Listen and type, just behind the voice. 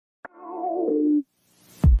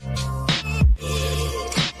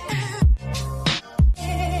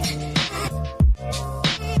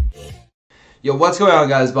Yo, what's going on,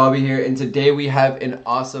 guys? Bobby here, and today we have an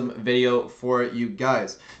awesome video for you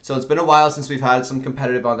guys. So it's been a while since we've had some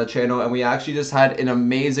competitive on the channel, and we actually just had an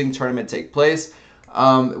amazing tournament take place.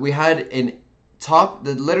 We had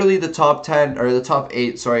literally the top 10 or the top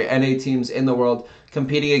 8, sorry, NA teams in the world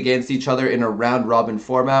competing against each other in a round robin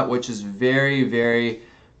format, which is very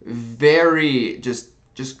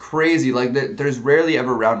just crazy. Like there's rarely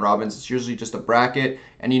ever round robins. It's usually just a bracket,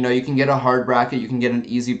 and you can get a hard bracket, you can get an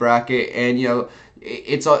easy bracket, and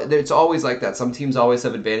it's always like that. Some teams always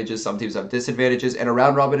have advantages, some teams have disadvantages, and a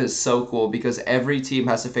round robin is so cool because every team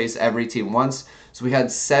has to face every team once. So we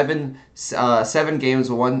had seven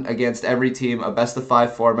games, one against every team, a best of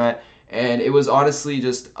 5 format. And it was honestly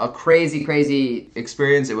just a crazy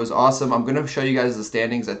experience. It was awesome. I'm going to show you guys the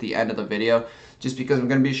standings at the end of the video, just because I'm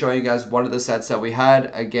going to be showing you guys one of the sets that we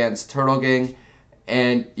had against Turtle Gang.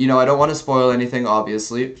 And, I don't want to spoil anything,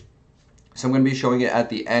 obviously. So I'm going to be showing it at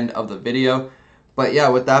the end of the video. But yeah,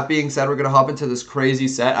 with that being said, we're going to hop into this crazy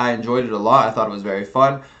set. I enjoyed it a lot. I thought it was very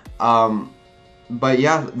fun. But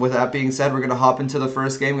yeah, with that being said, we're going to hop into the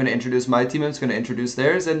first game. I'm going to introduce my team. I'm going to introduce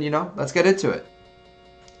theirs. And, let's get into it.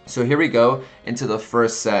 So here we go into the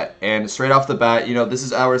first set, and straight off the bat, this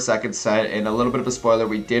is our second set, and a little bit of a spoiler,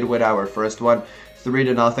 we did win our first one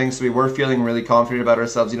 3-0, so we were feeling really confident about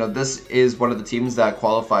ourselves. This is one of the teams that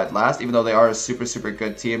qualified last, even though they are a super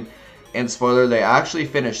good team. And spoiler, they actually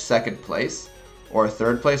finished second place or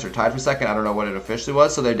third place or tied for second. I don't know what it officially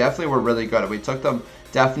was, so they definitely were really good. We took them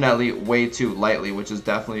definitely way too lightly, which is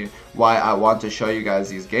definitely why I want to show you guys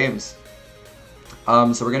these games.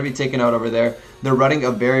 So we're going to be taken out over there. They're running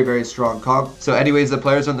a very strong comp. So anyways, the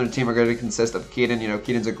players on their team are going to consist of Keaton.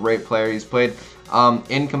 Keaton's a great player. He's played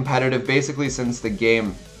in competitive basically since the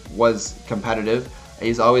game was competitive.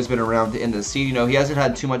 He's always been around in the scene. He hasn't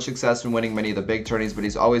had too much success in winning many of the big tourneys, but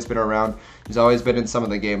he's always been around. He's always been in some of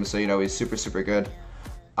the games, so he's super good.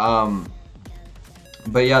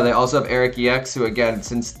 But yeah, they also have Eric EX, who again,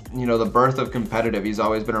 since the birth of competitive, he's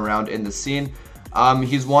always been around in the scene.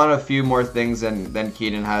 He's won a few more things than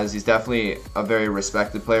Keaton has. He's definitely a very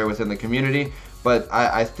respected player within the community, but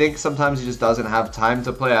I think sometimes he just doesn't have time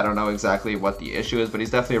to play. I don't know exactly what the issue is, but he's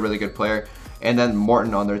definitely a really good player. And then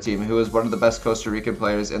Morton on their team, who is one of the best Costa Rican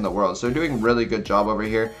players in the world. So they're doing a really good job over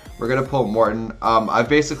here. We're going to pull Morton. I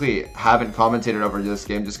basically haven't commentated over this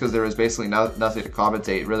game just because there was basically nothing to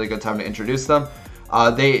commentate. Really good time to introduce them.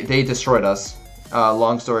 They destroyed us.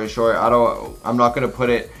 Long story short, I'm not going to put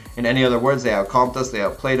it in any other words. They outcomped us, they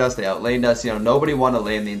outplayed us, they outlaned us. Nobody won a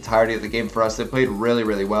lane the entirety of the game for us. They played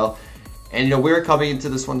really well. And we were coming into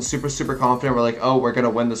this one super confident. We're like, oh, we're gonna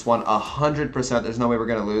win this one 100%. There's no way we're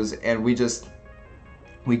gonna lose. And we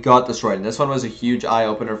got destroyed. And this one was a huge eye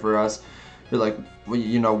opener for us. We're like,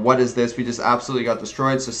 what is this? We just absolutely got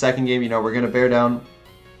destroyed. So second game, we're gonna bear down.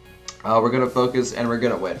 We're gonna focus and we're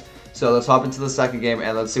gonna win. So let's hop into the second game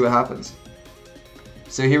and let's see what happens.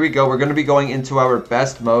 So here we go. We're going to be going into our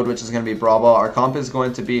best mode, which is going to be Brawl Ball. Our comp is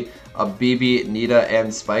going to be a BB, Nita,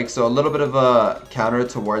 and Spike. So a little bit of a counter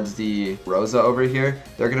towards the Rosa over here.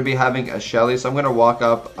 They're going to be having a Shelly. So I'm going to walk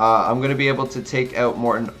up. I'm going to be able to take out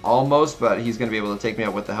Morton almost, but he's going to be able to take me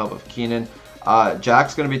out with the help of Keenan.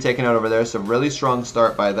 Jack's going to be taken out over there. So really strong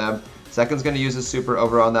start by them. Second's going to use his super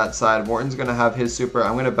over on that side. Morton's going to have his super.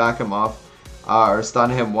 I'm going to back him off. Or stun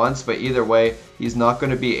him once, but either way, he's not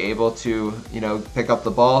going to be able to, pick up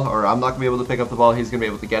the ball, or I'm not going to be able to pick up the ball. He's going to be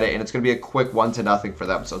able to get it, and it's going to be a quick 1-0 for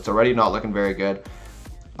them. So it's already not looking very good.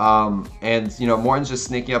 And Morton's just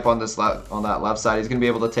sneaking up on that left side. He's going to be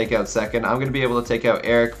able to take out second. I'm going to be able to take out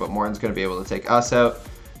Eric, but Morton's going to be able to take us out.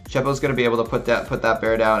 Chepo's going to be able to put that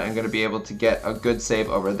bear down and going to be able to get a good save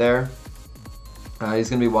over there. He's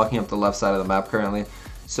going to be walking up the left side of the map currently.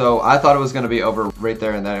 So I thought it was going to be over right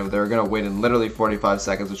there and then. They were going to wait in literally 45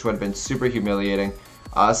 seconds, which would have been super humiliating.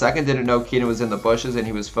 Second didn't know Keenan was in the bushes and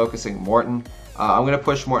he was focusing Morton. I'm going to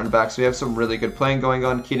push Morton back, so we have some really good playing going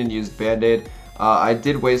on. Keenan used Band-Aid. I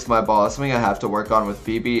did waste my ball. Something I have to work on with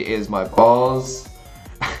BB is my balls.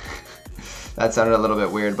 That sounded a little bit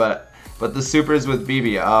weird, but the supers with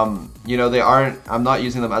BB, I'm not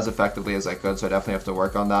using them as effectively as I could, so I definitely have to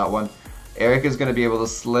work on that one. Eric is going to be able to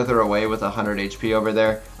slither away with 100 HP over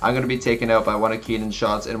there. I'm going to be taken out by one of Keenan's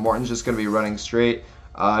shots, and Morton's just going to be running straight.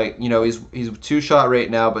 He's 2-shot right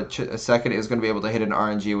now, but a second is going to be able to hit an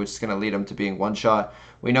RNG, which is going to lead him to being 1-shot.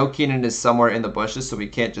 We know Keenan is somewhere in the bushes, so we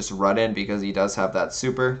can't just run in because he does have that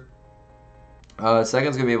super.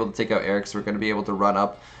 Second's going to be able to take out Eric, so we're going to be able to run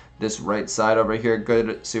up this right side over here.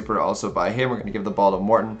 Good super also by him. We're going to give the ball to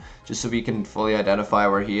Morton just so we can fully identify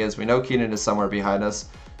where he is. We know Keenan is somewhere behind us.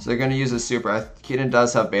 So they're going to use a super. Keaton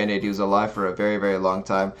does have Band-Aid. He was alive for a very, very long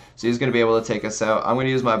time. So he's going to be able to take us out. I'm going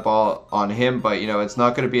to use my ball on him, but, you know, it's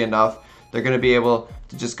not going to be enough. They're going to be able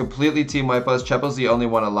to just completely team wipe us. Chepo's the only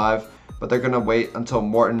one alive, but they're going to wait until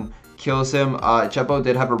Morten kills him. Chepo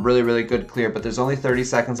did have a really, really good clear, but there's only 30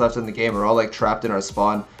 seconds left in the game. We're all like trapped in our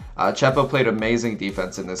spawn. Chepo played amazing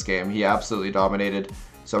defense in this game. He absolutely dominated.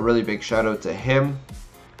 So really big shout out to him.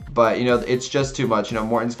 But, you know, it's just too much. You know,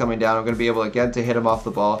 Morten's coming down. I'm going to be able, again, to hit him off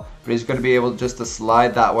the ball. But he's going to be able just to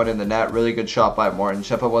slide that one in the net. Really good shot by Morten.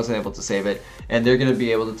 Chepo wasn't able to save it. And they're going to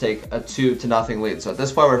be able to take a 2-0 lead. So at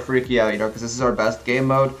this point, we're freaky out, you know, because this is our best game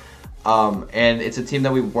mode. And it's a team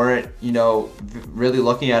that we weren't, you know, really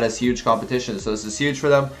looking at as huge competition. So this is huge for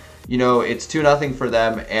them. You know, it's 2-0 for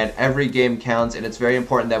them, and every game counts, and it's very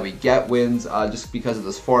important that we get wins just because of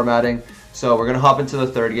this formatting. So we're going to hop into the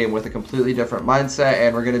third game with a completely different mindset,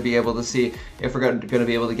 and we're going to be able to see if we're going to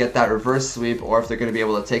be able to get that reverse sweep, or if they're going to be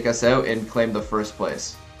able to take us out and claim the first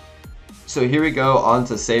place. So here we go on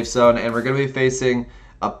to safe zone, and we're going to be facing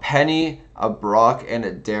a Penny, a Brock, and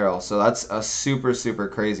a Daryl. So that's a super, super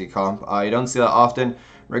crazy comp. You don't see that often.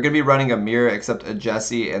 We're going to be running a mirror, except a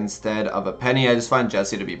Jesse instead of a Penny. I just find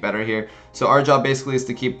Jesse to be better here. So our job basically is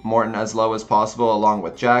to keep Morten as low as possible along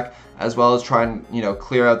with Jack, as well as try and, you know,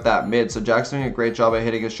 clear out that mid. So Jack's doing a great job at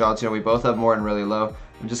hitting his shots. You know, we both have Morten really low.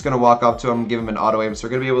 I'm just going to walk up to him, give him an auto aim. So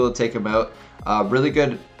we're going to be able to take him out. Really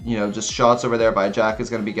good, you know, just shots over there by Jack is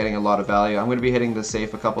going to be getting a lot of value. I'm going to be hitting the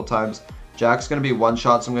safe a couple times. Jack's going to be one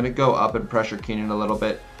shot, so I'm going to go up and pressure Keenan a little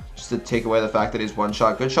bit just to take away the fact that he's one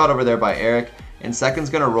shot. Good shot over there by Eric. And second's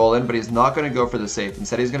going to roll in, but he's not going to go for the safe.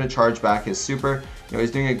 Instead, he's going to charge back his super. You know, he's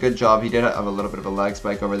doing a good job. He did have a little bit of a lag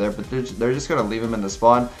spike over there, but they're just going to leave him in the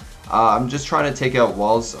spawn. I'm just trying to take out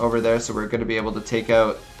walls over there, so we're going to be able to take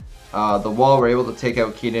out the wall. We're able to take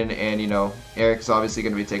out Keenan, and, you know, Eric's obviously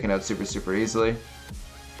going to be taken out super, super easily.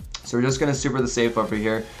 So we're just going to super the safe over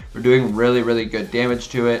here. We're doing really, really good damage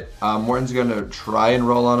to it. Morten's going to try and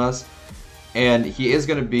roll on us, and he is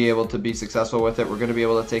going to be able to be successful with it. We're going to be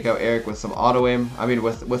able to take out Eric with some auto aim. I mean,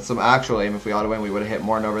 with some actual aim. If we auto aim, we would have hit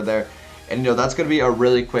Morten over there. And, you know, that's going to be a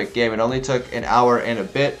really quick game. It only took an hour and a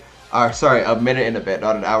bit. Sorry, a minute and a bit,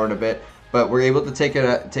 not an hour and a bit. But we're able to take him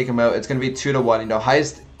out. It's going to be 2-1. You know,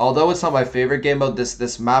 highest. Although it's not my favorite game mode,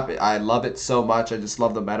 this map, I love it so much. I just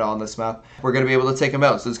love the meta on this map. We're going to be able to take him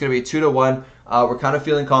out. So it's going to be 2-1. We're kind of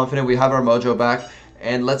feeling confident. We have our mojo back.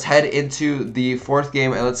 And let's head into the fourth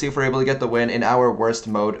game, and let's see if we're able to get the win in our worst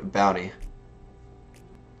mode, Bounty.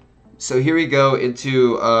 So here we go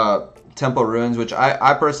into Temple Ruins, which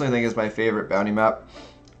I personally think is my favorite Bounty map.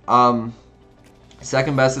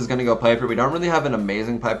 Second best is going to go Piper. We don't really have an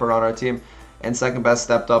amazing Piper on our team. And second best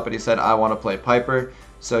stepped up and he said, I want to play Piper.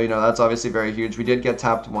 So, you know, that's obviously very huge. We did get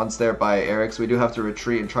tapped once there by Eric, so we do have to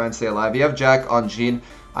retreat and try and stay alive. You have Jack on Gene.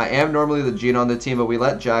 I am normally the Gene on the team, but we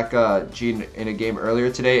let Jack Gene in a game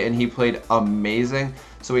earlier today, and he played amazing.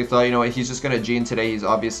 So we thought, you know what, he's just going to Gene today. He's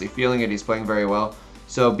obviously feeling it. He's playing very well.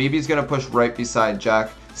 So BB's going to push right beside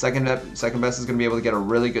Jack. Second best is going to be able to get a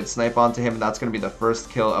really good snipe onto him, and that's going to be the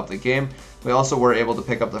first kill of the game. We also were able to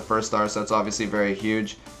pick up the first star, so that's obviously very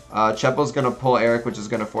huge. Chepo's going to pull Eric, which is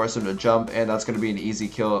going to force him to jump, and that's going to be an easy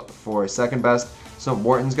kill for second best. So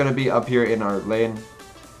Morten's going to be up here in our lane.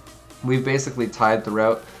 We've basically tied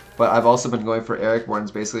throughout, but I've also been going for Eric.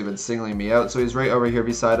 Morten's basically been singling me out, so he's right over here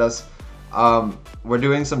beside us. We're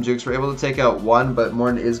doing some jukes. We're able to take out one, but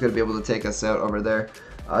Morten is going to be able to take us out over there.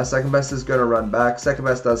 Second best is going to run back. Second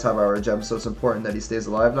best does have our gem, so it's important that he stays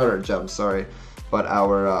alive. Not our gem, sorry, but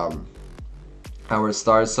our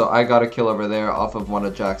stars. So I got a kill over there off of one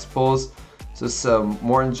of Jack's pulls. So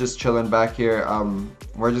Morten's just chilling back here.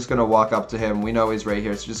 We're just going to walk up to him. We know he's right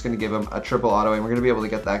here, so just going to give him a triple auto aim. We're going to be able to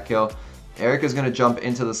get that kill. Eric is going to jump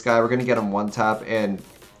into the sky. We're going to get him one tap, and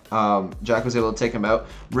Jack was able to take him out.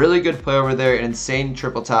 Really good play over there. An insane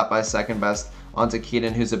triple tap by second best onto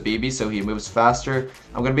Keenan, who's a BB, so he moves faster.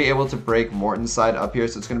 I'm going to be able to break Morten's side up here,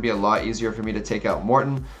 so it's going to be a lot easier for me to take out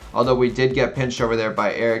Morten. Although we did get pinched over there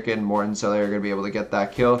by Eric and Morten, so they're going to be able to get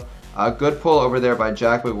that kill. A good pull over there by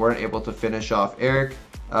Jack, but we weren't able to finish off Eric.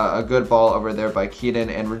 A good ball over there by Keaton,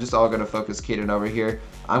 and we're just all going to focus Keaton over here.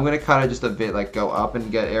 I'm going to kind of just a bit like go up and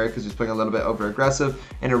get Eric because he's playing a little bit over aggressive,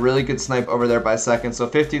 and a really good snipe over there by second. So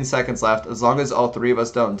 15 seconds left. As long as all three of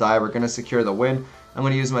us don't die, we're going to secure the win. I'm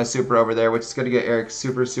going to use my super over there, which is going to get Eric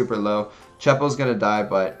super, super low. Chepo's going to die,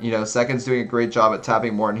 but, you know, second's doing a great job at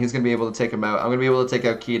tapping Morten. He's going to be able to take him out. I'm going to be able to take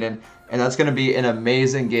out Keaton, and that's going to be an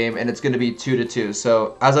amazing game, and it's going to be 2-2.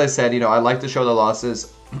 So, as I said, you know, I like to show the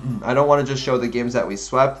losses. I don't want to just show the games that we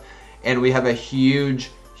swept, and we have a huge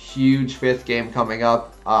fifth game coming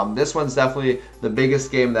up. This one's definitely the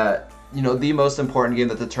biggest game that the most important game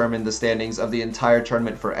that determined the standings of the entire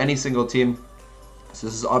tournament for any single team. So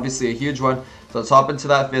this is obviously a huge one. So let's hop into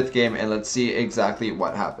that 5th game and let's see exactly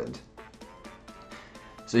what happened.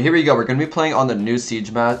 So here we go. We're going to be playing on the new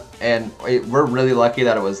Siege map, and we're really lucky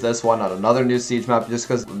that it was this one, not another new Siege map, just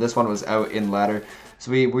because this one was out in ladder.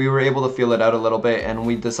 So we were able to feel it out a little bit, and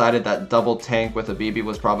we decided that double tank with a BB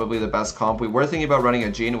was probably the best comp. We were thinking about running a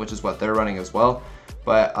Gene, which is what they're running as well,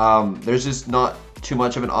 but there's just not too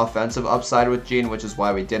much of an offensive upside with Gene, which is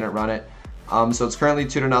why we didn't run it. So it's currently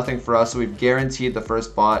 2-0 for us, so we've guaranteed the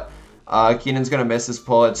first bot. Keenan's going to miss his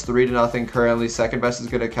pull. It's 3-0 currently. Second best is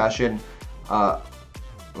going to cash in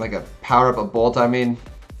like a power up a bolt, I mean.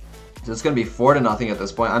 So it's going to be 4-0 at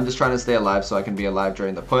this point. I'm just trying to stay alive so I can be alive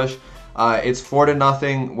during the push. It's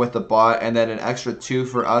 4-0 with the bot, and then an extra 2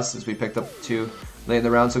 for us since we picked up 2 late in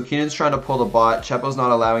the round. So Keenan's trying to pull the bot. Chepo's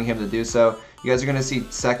not allowing him to do so. You guys are going to see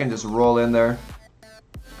second just roll in there.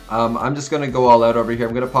 I'm just going to go all out over here.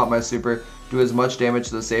 I'm going to pop my super, do as much damage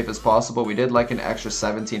to the safe as possible. We did like an extra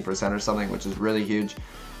 17% or something, which is really huge.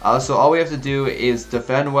 So all we have to do is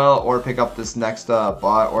defend well or pick up this next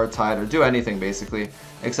bot or tide or do anything basically,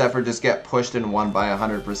 except for just get pushed and won by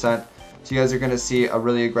 100%. So you guys are going to see a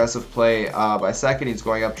really aggressive play by second. He's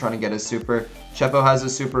going up trying to get his super. Chepo has a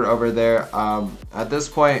super over there. At this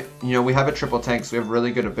point, we have a triple tank, so we have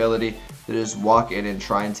really good ability to just walk in and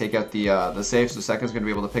try and take out the safe. So second's going to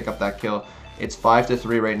be able to pick up that kill. It's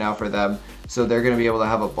 5-3 right now for them, so they're going to be able to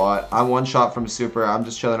have a bot. I'm one shot from super. I'm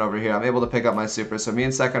just chilling over here. I'm able to pick up my super, so me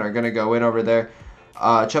and second are going to go in over there.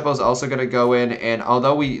 Chepo's also going to go in, and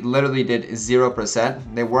although we literally did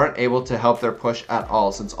 0%, they weren't able to help their push at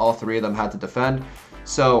all since all 3 of them had to defend.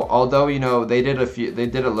 So although they did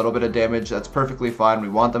a little bit of damage, that's perfectly fine. We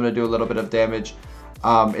want them to do a little bit of damage.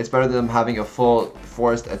 It's better than them having a full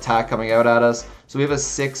forced attack coming out at us. So we have a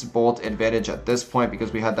 6 bolt advantage at this point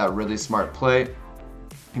because we had that really smart play.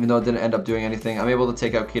 Even though it didn't end up doing anything, I'm able to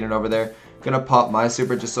take out Keenan over there. Gonna pop my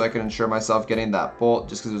super just so I can ensure myself getting that bolt,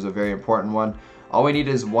 just because it was a very important one. All we need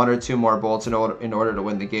is 1 or 2 more bolts in order to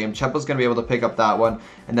win the game. Chepo's going to be able to pick up that one,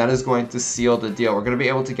 and that is going to seal the deal. We're going to be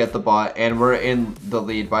able to get the bot, and we're in the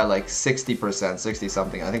lead by like 60%, 60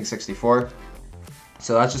 something, I think 64.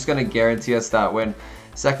 So that's just going to guarantee us that win.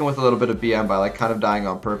 Second with a little bit of BM by like kind of dying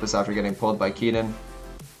on purpose after getting pulled by Keenan.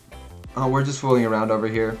 We're just fooling around over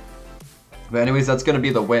here. But anyways, that's going to be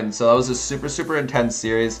the win. So that was a super intense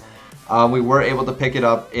series. We were able to pick it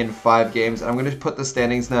up in 5 games. I'm going to put the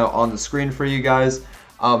standings now on the screen for you guys.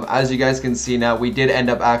 As you guys can see now, we did end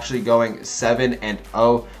up actually going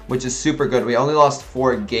 7-0, which is super good. We only lost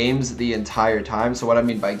 4 games the entire time. So what I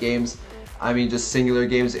mean by games, I mean just singular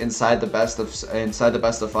games inside the best of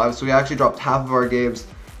 5. So we actually dropped half of our games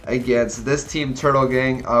against this team, Turtle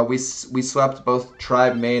Gang. We swept both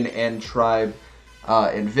Tribe Main and Tribe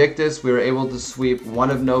Invictus. We were able to sweep one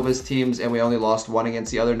of Nova's teams, and we only lost 1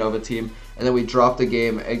 against the other Nova team. And then we dropped the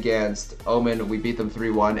game against Omen. We beat them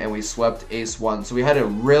 3-1, and we swept Ace 1. So we had a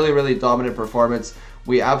really dominant performance.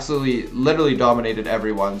 We absolutely, literally dominated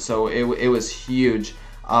everyone. So it was huge.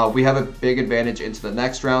 We have a big advantage into the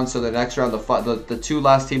next round. So the next round, the 2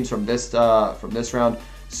 last teams from this round,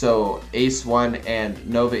 so Ace 1 and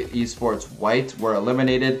Nova Esports White, were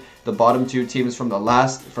eliminated. The bottom 2 teams from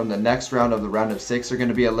the next round of the round of 6 are going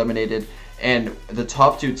to be eliminated, and the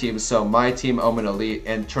top 2 teams, so my team, Omen Elite,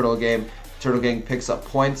 and Turtle Gang picks up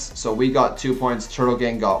points. So we got 2 points, Turtle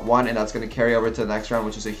Gang got 1, and that's going to carry over to the next round,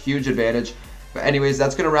 which is a huge advantage. But anyways,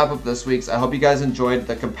 that's going to wrap up this week's. I hope you guys enjoyed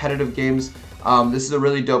the competitive games. This is a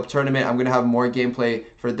really dope tournament. I'm going to have more gameplay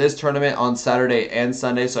for this tournament on Saturday and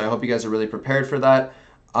Sunday, so I hope you guys are really prepared for that.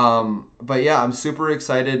 But yeah, I'm super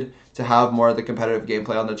excited to have more of the competitive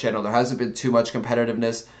gameplay on the channel. There hasn't been too much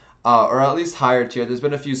competitiveness, or at least higher tier. There's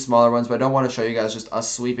been a few smaller ones, but I don't want to show you guys just us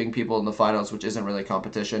sweeping people in the finals, which isn't really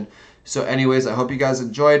competition. So anyways, I hope you guys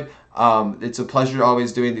enjoyed. It's a pleasure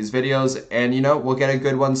always doing these videos, and we'll get a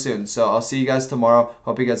good one soon. So I'll see you guys tomorrow.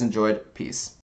 Hope you guys enjoyed. Peace.